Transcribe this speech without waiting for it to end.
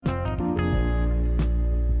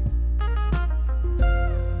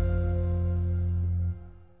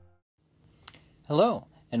Hello,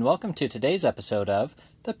 and welcome to today's episode of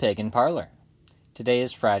The Pagan Parlor. Today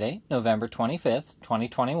is Friday, November 25th,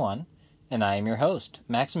 2021, and I am your host,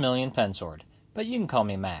 Maximilian Pensword, but you can call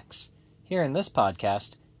me Max. Here in this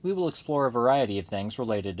podcast, we will explore a variety of things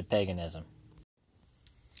related to paganism.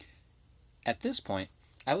 At this point,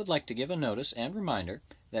 I would like to give a notice and reminder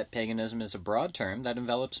that paganism is a broad term that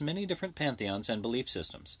envelops many different pantheons and belief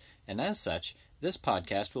systems, and as such, this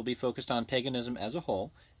podcast will be focused on paganism as a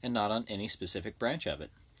whole and not on any specific branch of it.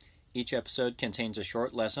 Each episode contains a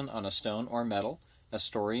short lesson on a stone or metal, a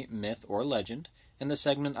story, myth, or legend, and a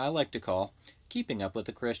segment I like to call Keeping Up with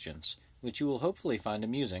the Christians, which you will hopefully find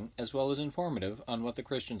amusing as well as informative on what the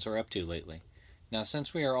Christians are up to lately. Now,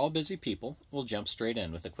 since we are all busy people, we'll jump straight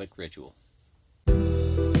in with a quick ritual.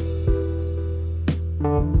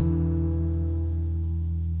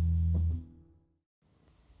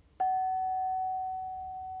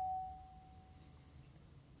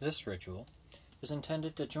 This ritual is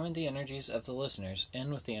intended to join the energies of the listeners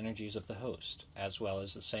in with the energies of the host, as well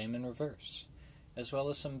as the same in reverse, as well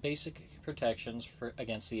as some basic protections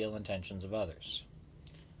against the ill intentions of others.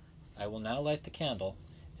 I will now light the candle,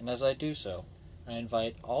 and as I do so, I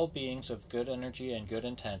invite all beings of good energy and good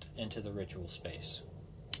intent into the ritual space.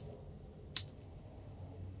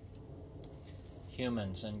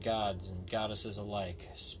 Humans and gods and goddesses alike,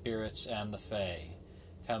 spirits and the fae,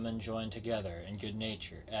 come and join together in good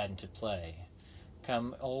nature and to play.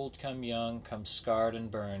 Come old, come young, come scarred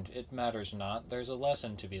and burned, it matters not, there's a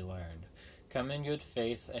lesson to be learned. Come in good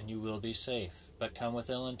faith and you will be safe, but come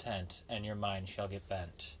with ill intent and your mind shall get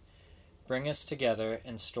bent. Bring us together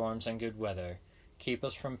in storms and good weather, keep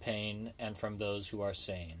us from pain and from those who are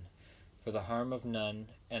sane. For the harm of none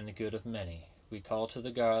and the good of many, we call to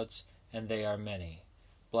the gods and they are many.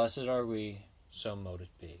 Blessed are we, so mote it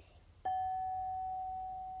be.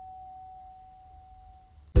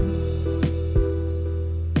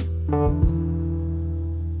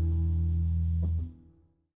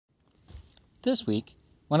 This week,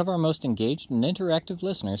 one of our most engaged and interactive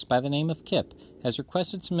listeners by the name of Kip has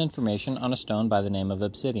requested some information on a stone by the name of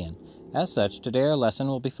obsidian. As such, today our lesson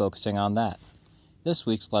will be focusing on that. This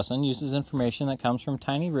week's lesson uses information that comes from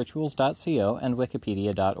tinyrituals.co and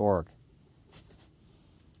wikipedia.org.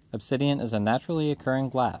 Obsidian is a naturally occurring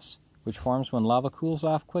glass, which forms when lava cools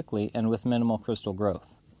off quickly and with minimal crystal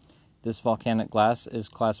growth. This volcanic glass is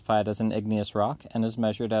classified as an igneous rock and is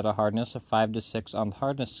measured at a hardness of 5 to 6 on the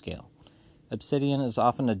hardness scale. Obsidian is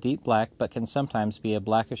often a deep black but can sometimes be a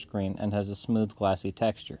blackish green and has a smooth, glassy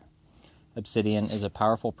texture. Obsidian is a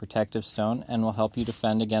powerful protective stone and will help you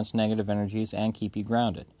defend against negative energies and keep you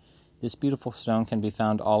grounded. This beautiful stone can be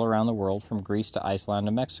found all around the world, from Greece to Iceland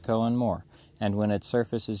to Mexico and more, and when its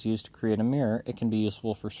surface is used to create a mirror, it can be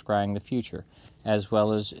useful for scrying the future, as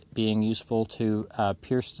well as being useful to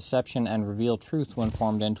pierce deception and reveal truth when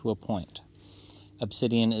formed into a point.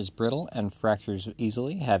 Obsidian is brittle and fractures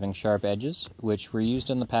easily, having sharp edges, which were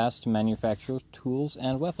used in the past to manufacture tools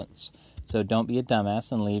and weapons. So don't be a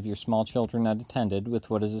dumbass and leave your small children unattended with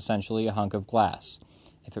what is essentially a hunk of glass.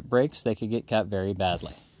 If it breaks, they could get cut very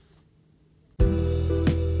badly.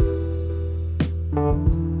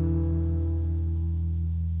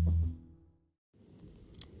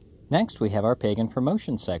 Next, we have our pagan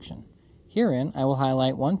promotion section. Herein, I will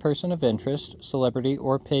highlight one person of interest, celebrity,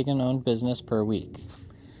 or pagan-owned business per week.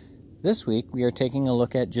 This week, we are taking a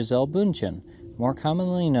look at Gisele Bündchen, more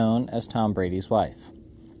commonly known as Tom Brady's wife.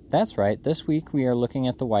 That's right, this week we are looking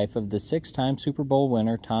at the wife of the 6-time Super Bowl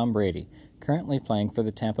winner Tom Brady, currently playing for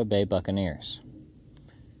the Tampa Bay Buccaneers.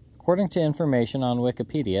 According to information on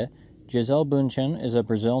Wikipedia, Gisele Bündchen is a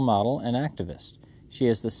Brazil model and activist. She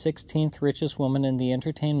is the 16th richest woman in the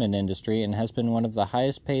entertainment industry and has been one of the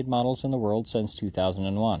highest paid models in the world since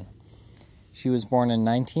 2001. She was born in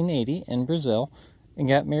 1980 in Brazil and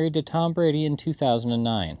got married to Tom Brady in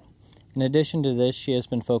 2009. In addition to this, she has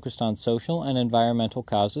been focused on social and environmental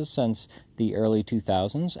causes since the early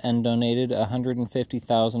 2000s and donated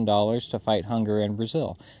 $150,000 to fight hunger in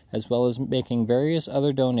Brazil, as well as making various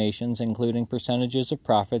other donations, including percentages of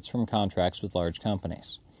profits from contracts with large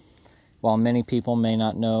companies. While many people may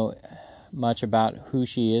not know much about who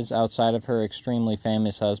she is outside of her extremely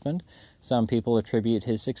famous husband, some people attribute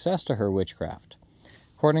his success to her witchcraft.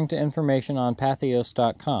 According to information on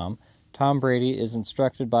Patheos.com, Tom Brady is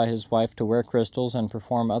instructed by his wife to wear crystals and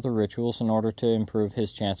perform other rituals in order to improve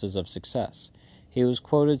his chances of success. He was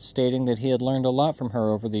quoted stating that he had learned a lot from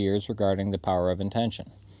her over the years regarding the power of intention.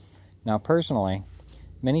 Now, personally,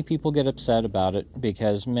 many people get upset about it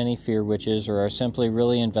because many fear witches or are simply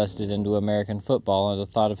really invested into American football, and the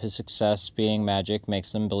thought of his success being magic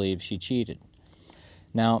makes them believe she cheated.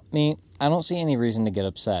 Now, me, I don't see any reason to get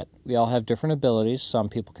upset. We all have different abilities. Some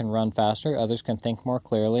people can run faster, others can think more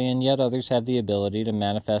clearly, and yet others have the ability to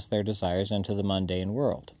manifest their desires into the mundane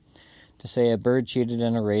world. To say a bird cheated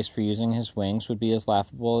in a race for using his wings would be as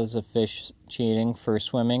laughable as a fish cheating for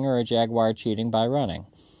swimming or a jaguar cheating by running.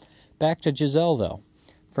 Back to Giselle, though.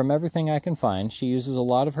 From everything I can find, she uses a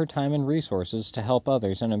lot of her time and resources to help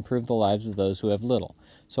others and improve the lives of those who have little.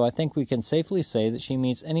 So I think we can safely say that she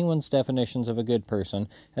meets anyone's definitions of a good person,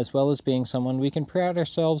 as well as being someone we can pride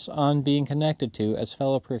ourselves on being connected to as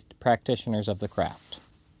fellow practitioners of the craft.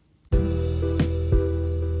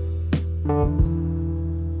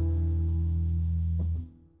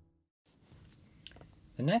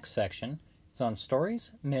 The next section is on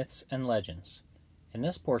stories, myths, and legends. In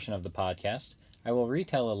this portion of the podcast, I will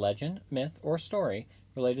retell a legend, myth, or story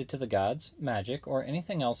related to the gods, magic, or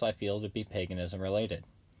anything else I feel to be paganism related.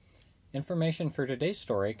 Information for today's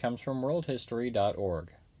story comes from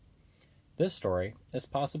worldhistory.org. This story is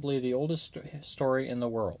possibly the oldest story in the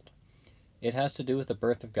world. It has to do with the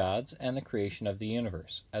birth of gods and the creation of the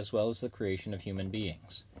universe, as well as the creation of human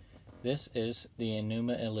beings. This is the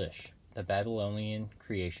Enuma Elish, the Babylonian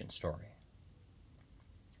creation story.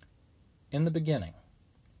 In the beginning,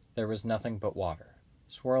 there was nothing but water,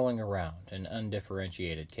 swirling around in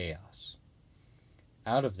undifferentiated chaos.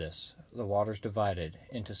 Out of this, the waters divided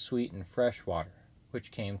into sweet and fresh water,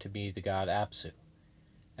 which came to be the god Apsu,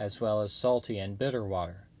 as well as salty and bitter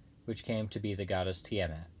water, which came to be the goddess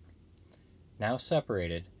Tiamat. Now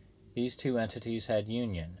separated, these two entities had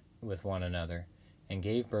union with one another and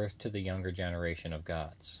gave birth to the younger generation of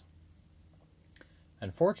gods.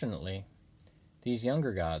 Unfortunately, these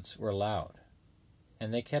younger gods were loud,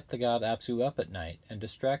 and they kept the god Apsu up at night and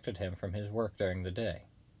distracted him from his work during the day.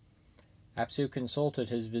 Apsu consulted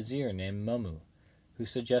his vizier named Mummu, who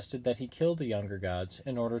suggested that he kill the younger gods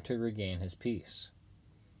in order to regain his peace.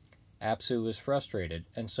 Apsu was frustrated,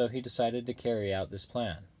 and so he decided to carry out this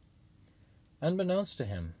plan. Unbeknownst to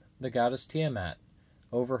him, the goddess Tiamat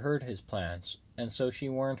overheard his plans, and so she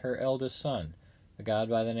warned her eldest son, a god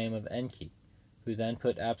by the name of Enki, who then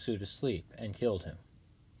put Apsu to sleep and killed him.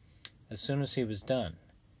 As soon as he was done,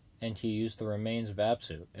 Enki used the remains of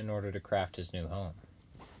Apsu in order to craft his new home.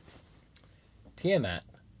 Tiamat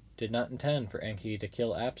did not intend for Enki to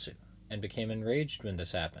kill Apsu, and became enraged when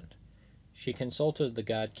this happened. She consulted the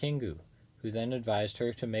god Kingu, who then advised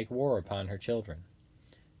her to make war upon her children,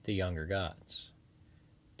 the younger gods.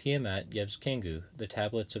 Tiamat gives Kingu the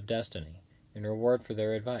Tablets of Destiny in reward for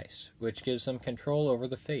their advice, which gives them control over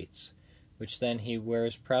the fates, which then he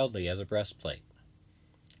wears proudly as a breastplate.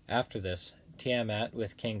 After this, Tiamat,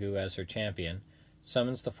 with Kingu as her champion,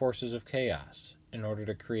 summons the forces of chaos in order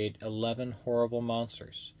to create 11 horrible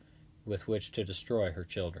monsters with which to destroy her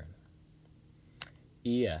children.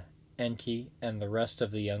 Ea, Enki, and the rest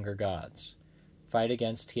of the younger gods fight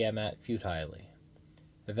against Tiamat futilely.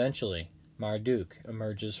 Eventually, Marduk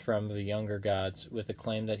emerges from the younger gods with a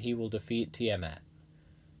claim that he will defeat Tiamat.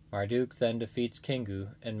 Marduk then defeats Kingu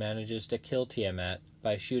and manages to kill Tiamat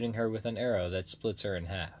by shooting her with an arrow that splits her in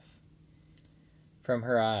half. From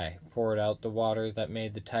her eye poured out the water that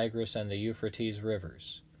made the Tigris and the Euphrates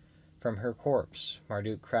rivers. From her corpse,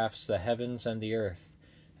 Marduk crafts the heavens and the earth,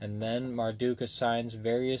 and then Marduk assigns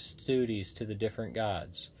various duties to the different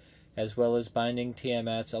gods, as well as binding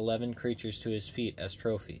Tiamat's 11 creatures to his feet as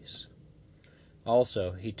trophies.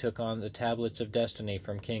 Also, he took on the Tablets of Destiny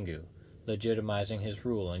from Kingu, legitimizing his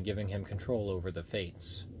rule and giving him control over the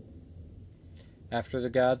fates. After the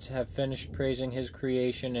gods have finished praising his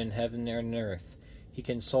creation in heaven and earth, he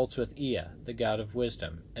consults with Ea, the god of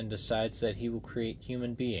wisdom, and decides that he will create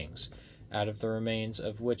human beings out of the remains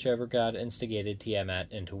of whichever god instigated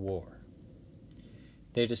Tiamat into war.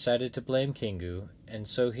 They decided to blame Kingu, and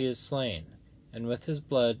so he is slain, and with his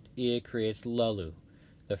blood Ea creates Lulu,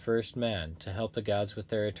 the first man, to help the gods with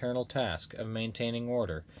their eternal task of maintaining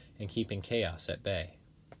order and keeping chaos at bay.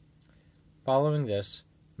 Following this,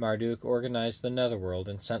 Marduk organized the netherworld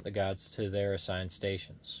and sent the gods to their assigned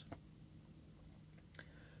stations.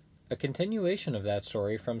 A continuation of that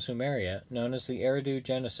story from Sumeria, known as the Eridu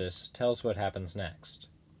Genesis, tells what happens next.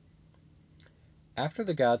 After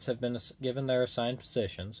the gods have been given their assigned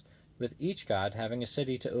positions, with each god having a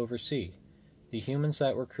city to oversee, the humans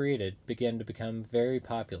that were created begin to become very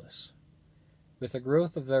populous. With the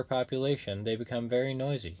growth of their population, they become very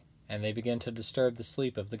noisy, and they begin to disturb the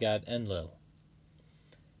sleep of the god Enlil.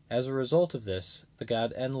 As a result of this, the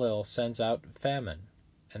god Enlil sends out famine,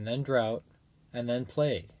 and then drought, and then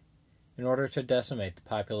plague, in order to decimate the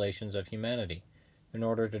populations of humanity, in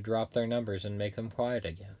order to drop their numbers and make them quiet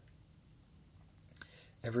again.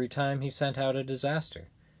 Every time he sent out a disaster,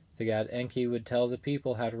 The god Enki would tell the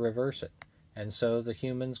people how to reverse it, and so the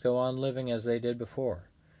humans go on living as they did before.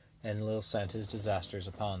 Enlil sent his disasters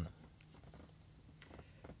upon them.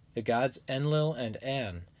 The gods Enlil and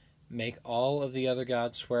An make all of the other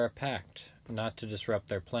gods swear a pact not to disrupt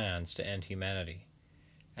their plans to end humanity,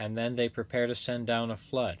 and then they prepare to send down a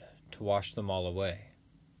flood to wash them all away.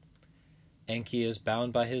 Enki is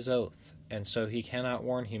bound by his oath, and so he cannot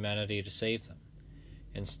warn humanity to save them.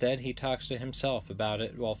 Instead, he talks to himself about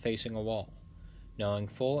it while facing a wall, knowing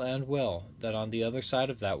full and well that on the other side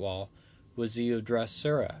of that wall was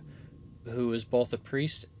Ziudrasura, who was both a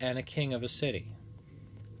priest and a king of a city.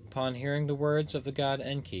 Upon hearing the words of the god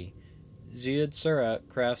Enki, Ziudrasura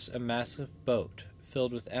crafts a massive boat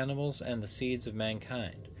filled with animals and the seeds of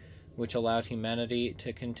mankind, which allowed humanity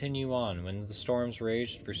to continue on when the storms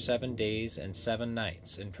raged for 7 days and 7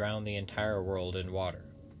 nights and drowned the entire world in water.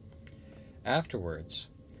 Afterwards,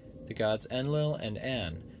 the gods Enlil and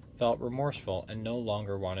An felt remorseful and no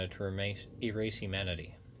longer wanted to erase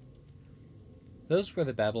humanity. Those were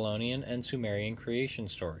the Babylonian and Sumerian creation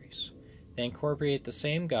stories. They incorporate the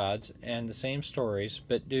same gods and the same stories,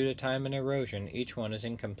 but due to time and erosion, each one is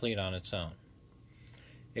incomplete on its own.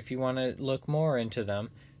 If you want to look more into them,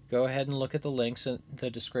 go ahead and look at the links in the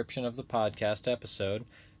description of the podcast episode,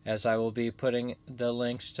 as I will be putting the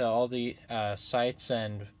links to all the sites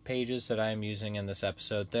and pages that I am using in this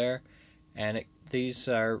episode there. And these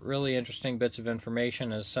are really interesting bits of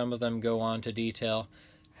information, as some of them go on to detail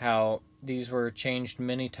how these were changed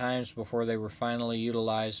many times before they were finally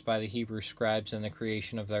utilized by the Hebrew scribes in the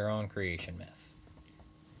creation of their own creation myth.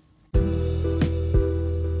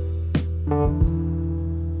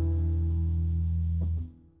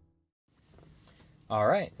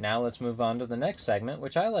 Alright, now let's move on to the next segment,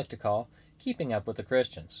 which I like to call Keeping Up with the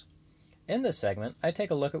Christians. In this segment, I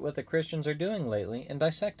take a look at what the Christians are doing lately and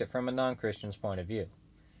dissect it from a non-Christian's point of view.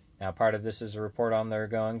 Now, part of this is a report on their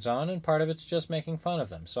goings-on, and part of it's just making fun of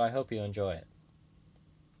them, so I hope you enjoy it.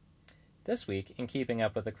 This week, in Keeping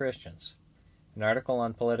Up with the Christians, an article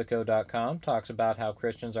on Politico.com talks about how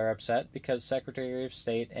Christians are upset because Secretary of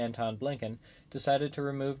State Anton Blinken decided to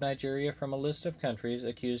remove Nigeria from a list of countries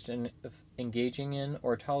accused of engaging in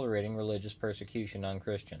or tolerating religious persecution on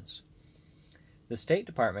Christians. The State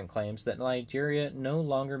Department claims that Nigeria no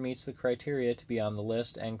longer meets the criteria to be on the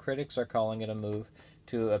list, and critics are calling it a move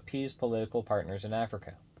to appease political partners in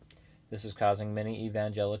Africa. This is causing many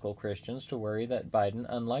evangelical Christians to worry that Biden,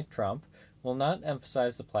 unlike Trump, will not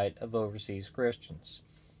emphasize the plight of overseas Christians.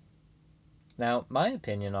 Now, my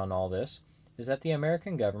opinion on all this is that the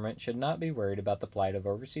American government should not be worried about the plight of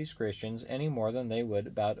overseas Christians any more than they would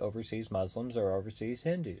about overseas Muslims or overseas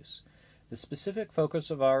Hindus. The specific focus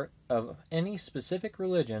of any specific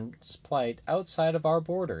religion's plight outside of our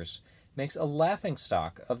borders makes a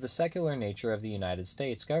laughingstock of the secular nature of the United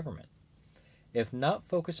States government. If not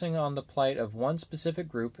focusing on the plight of one specific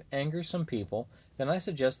group angers some people, then I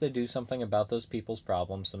suggest they do something about those people's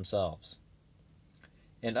problems themselves.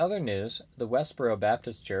 In other news, the Westboro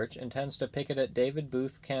Baptist Church intends to picket at David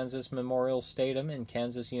Booth, Kansas Memorial Stadium and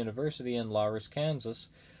Kansas University in Lawrence, Kansas.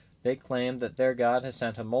 They claim that their God has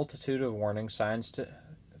sent a multitude of warning signs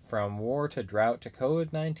from war to drought to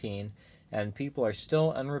COVID-19, and people are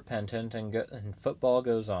still unrepentant and football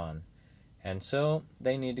goes on. And so,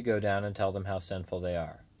 they need to go down and tell them how sinful they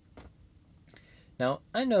are. Now,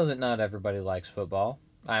 I know that not everybody likes football.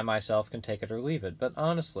 I myself can take it or leave it, but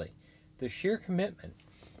honestly, the sheer commitment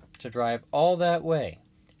to drive all that way,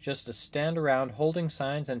 just to stand around holding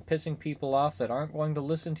signs and pissing people off that aren't going to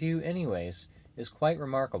listen to you anyways, is quite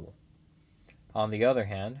remarkable. On the other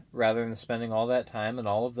hand, rather than spending all that time and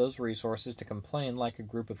all of those resources to complain like a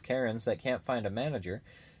group of Karens that can't find a manager,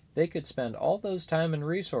 they could spend all those time and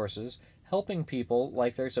resources helping people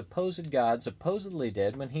like their supposed God supposedly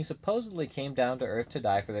did when he supposedly came down to earth to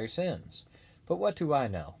die for their sins. But what do I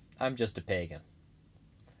know? I'm just a pagan.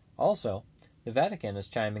 Also, the Vatican is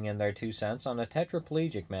chiming in their 2 cents on a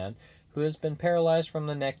tetraplegic man who has been paralyzed from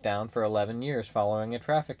the neck down for 11 years following a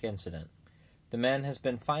traffic incident. The man has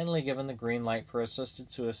been finally given the green light for assisted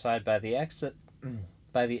suicide by the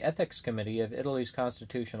Ethics Committee of Italy's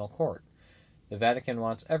Constitutional Court. The Vatican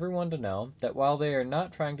wants everyone to know that while they are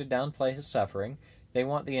not trying to downplay his suffering, they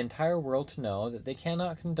want the entire world to know that they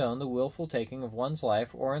cannot condone the willful taking of one's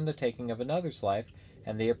life or in the taking of another's life,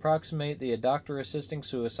 and they approximate the doctor assisting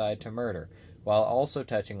suicide to murder, while also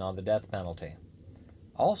touching on the death penalty.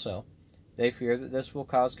 Also, they fear that this will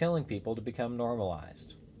cause killing people to become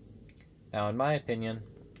normalized. Now, in my opinion,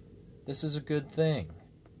 this is a good thing.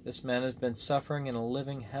 This man has been suffering in a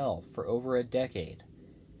living hell for over a decade,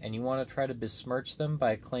 and you want to try to besmirch them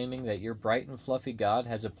by claiming that your bright and fluffy God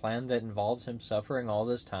has a plan that involves him suffering all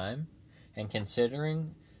this time, and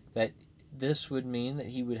considering that this would mean that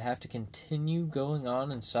he would have to continue going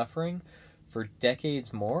on and suffering for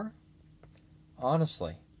decades more?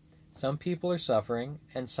 Honestly, some people are suffering,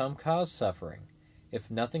 and some cause suffering. If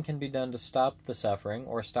nothing can be done to stop the suffering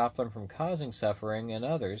or stop them from causing suffering in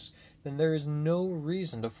others, then there is no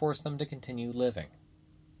reason to force them to continue living.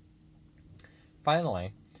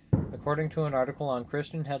 Finally, according to an article on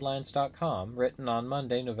ChristianHeadlines.com written on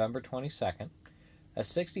Monday, November 22nd, a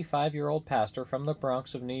 65-year-old pastor from the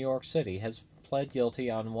Bronx of New York City has pled guilty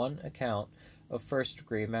on one account of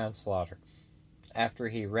first-degree manslaughter after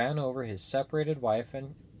he ran over his separated wife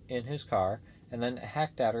in his car and then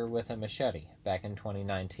hacked at her with a machete back in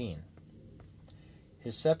 2019.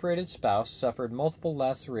 His separated spouse suffered multiple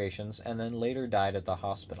lacerations and then later died at the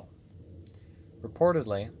hospital.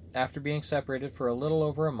 Reportedly, after being separated for a little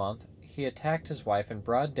over a month, he attacked his wife in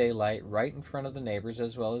broad daylight right in front of the neighbors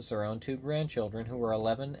as well as their own 2 grandchildren who were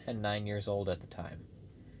 11 and 9 years old at the time.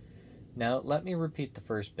 Now, let me repeat the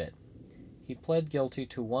first bit. He pled guilty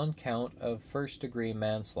to 1 count of first-degree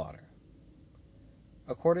manslaughter.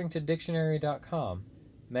 According to Dictionary.com,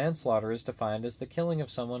 manslaughter is defined as the killing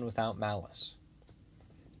of someone without malice.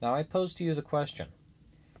 Now I pose to you the question,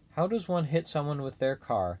 how does one hit someone with their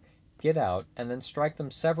car, get out, and then strike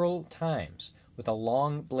them several times with a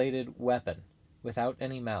long-bladed weapon without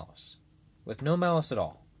any malice? With no malice at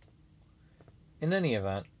all. In any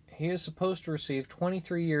event, he is supposed to receive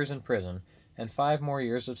 23 years in prison and 5 more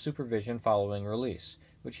years of supervision following release,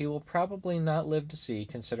 which he will probably not live to see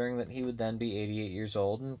considering that he would then be 88 years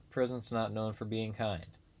old and prison's not known for being kind.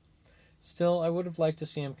 Still, I would have liked to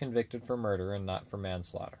see him convicted for murder and not for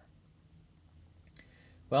manslaughter.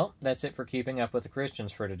 Well, that's it for Keeping Up with the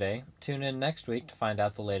Christians for today. Tune in next week to find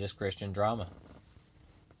out the latest Christian drama.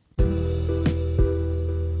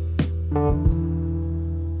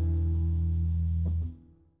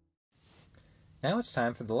 Now it's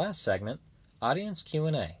time for the last segment, Audience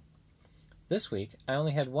Q&A. This week, I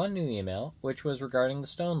only had one new email, which was regarding the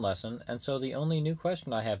stone lesson, and so the only new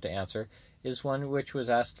question I have to answer is one which was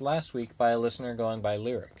asked last week by a listener going by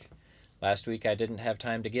Lyric. Last week I didn't have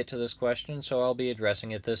time to get to this question, so I'll be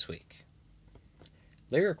addressing it this week.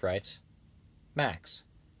 Lyric writes, Max,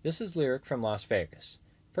 this is Lyric from Las Vegas.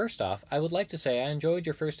 First off, I would like to say I enjoyed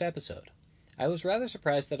your first episode. I was rather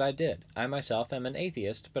surprised that I did. I myself am an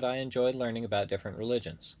atheist, but I enjoyed learning about different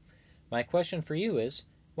religions. My question for you is,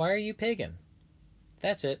 why are you pagan?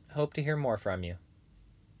 That's it. Hope to hear more from you.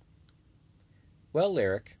 Well,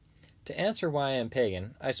 Lyric, to answer why I am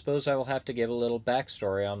pagan, I suppose I will have to give a little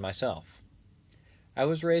backstory on myself. I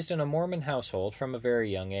was raised in a Mormon household from a very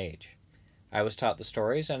young age. I was taught the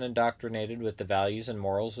stories and indoctrinated with the values and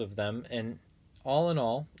morals of them, and in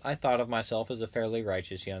all, I thought of myself as a fairly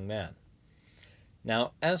righteous young man.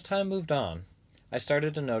 Now, as time moved on, I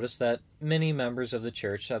started to notice that many members of the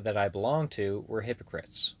church that I belonged to were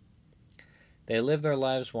hypocrites. They lived their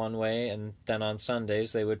lives one way, and then on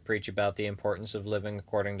Sundays they would preach about the importance of living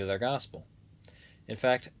according to their gospel. In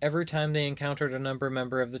fact, every time they encountered a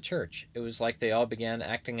member of the church, it was like they all began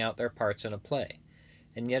acting out their parts in a play.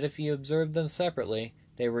 And yet if you observed them separately,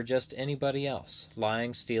 they were just anybody else,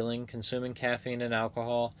 lying, stealing, consuming caffeine and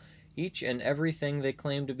alcohol. Each and everything they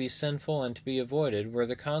claimed to be sinful and to be avoided were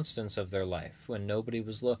the constants of their life when nobody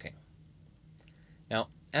was looking. Now,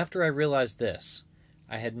 after I realized this,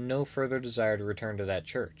 I had no further desire to return to that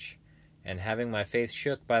church, and having my faith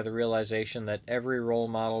shook by the realization that every role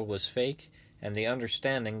model was fake, and the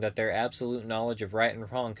understanding that their absolute knowledge of right and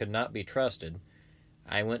wrong could not be trusted,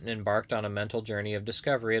 I went and embarked on a mental journey of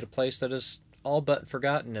discovery at a place that is all but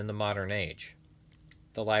forgotten in the modern age,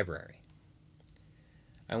 the library.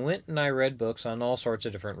 I went and I read books on all sorts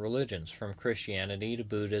of different religions, from Christianity to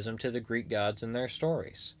Buddhism to the Greek gods and their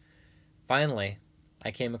stories. Finally,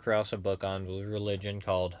 I came across a book on religion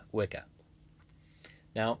called Wicca.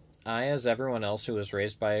 Now, I, as everyone else who was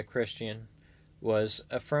raised by a Christian, was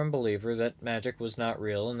a firm believer that magic was not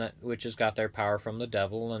real and that witches got their power from the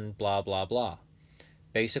devil and blah blah blah.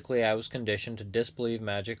 Basically, I was conditioned to disbelieve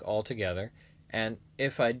magic altogether, and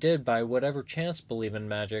if I did by whatever chance believe in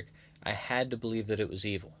magic, I had to believe that it was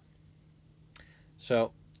evil.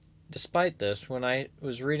 So, despite this, when I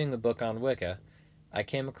was reading the book on Wicca, I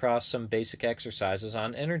came across some basic exercises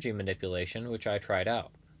on energy manipulation, which I tried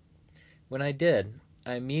out. When I did,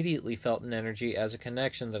 I immediately felt an energy as a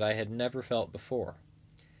connection that I had never felt before.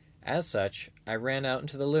 As such, I ran out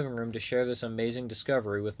into the living room to share this amazing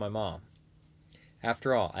discovery with my mom.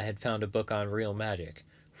 After all, I had found a book on real magic.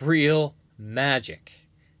 Real magic!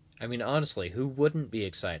 I mean, honestly, who wouldn't be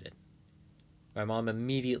excited? My mom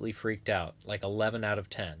immediately freaked out, like 11 out of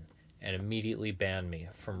 10, and immediately banned me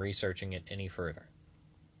from researching it any further.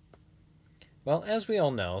 Well, as we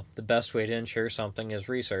all know, the best way to ensure something is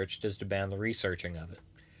researched is to ban the researching of it.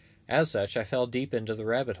 As such, I fell deep into the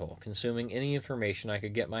rabbit hole, consuming any information I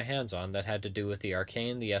could get my hands on that had to do with the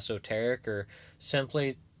arcane, the esoteric, or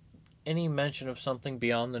simply any mention of something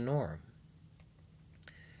beyond the norm.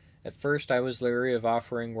 At first, I was leery of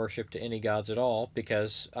offering worship to any gods at all,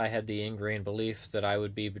 because I had the ingrained belief that I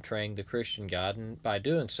would be betraying the Christian God by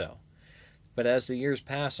doing so. But as the years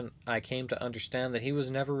passed, I came to understand that he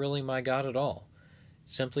was never really my God at all,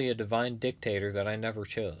 simply a divine dictator that I never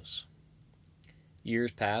chose.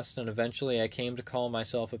 Years passed, and eventually I came to call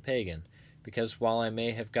myself a pagan, because while I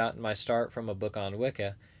may have gotten my start from a book on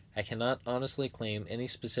Wicca, I cannot honestly claim any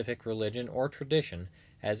specific religion or tradition,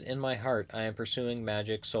 as in my heart I am pursuing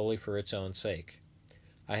magic solely for its own sake.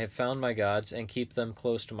 I have found my gods and keep them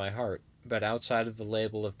close to my heart, but outside of the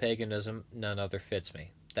label of paganism, none other fits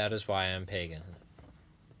me. That is why I am pagan.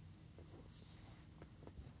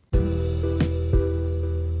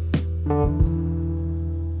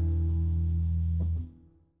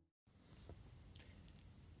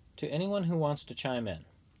 To anyone who wants to chime in,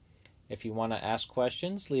 if you want to ask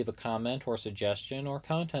questions, leave a comment or suggestion or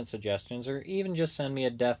content suggestions, or even just send me a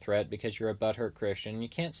death threat because you're a butthurt Christian and you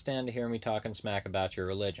can't stand to hear me talking smack about your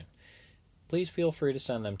religion, please feel free to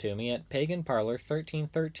send them to me at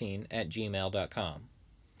paganparlor1313@gmail.com.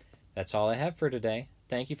 That's all I have for today.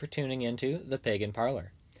 Thank you for tuning into The Pagan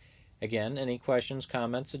Parlor. Again, any questions,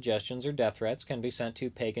 comments, suggestions, or death threats can be sent to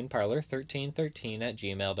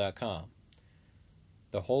paganparlor1313@gmail.com.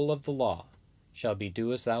 The whole of the law shall be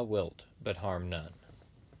do as thou wilt, but harm none.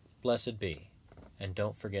 Blessed be, and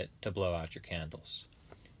don't forget to blow out your candles.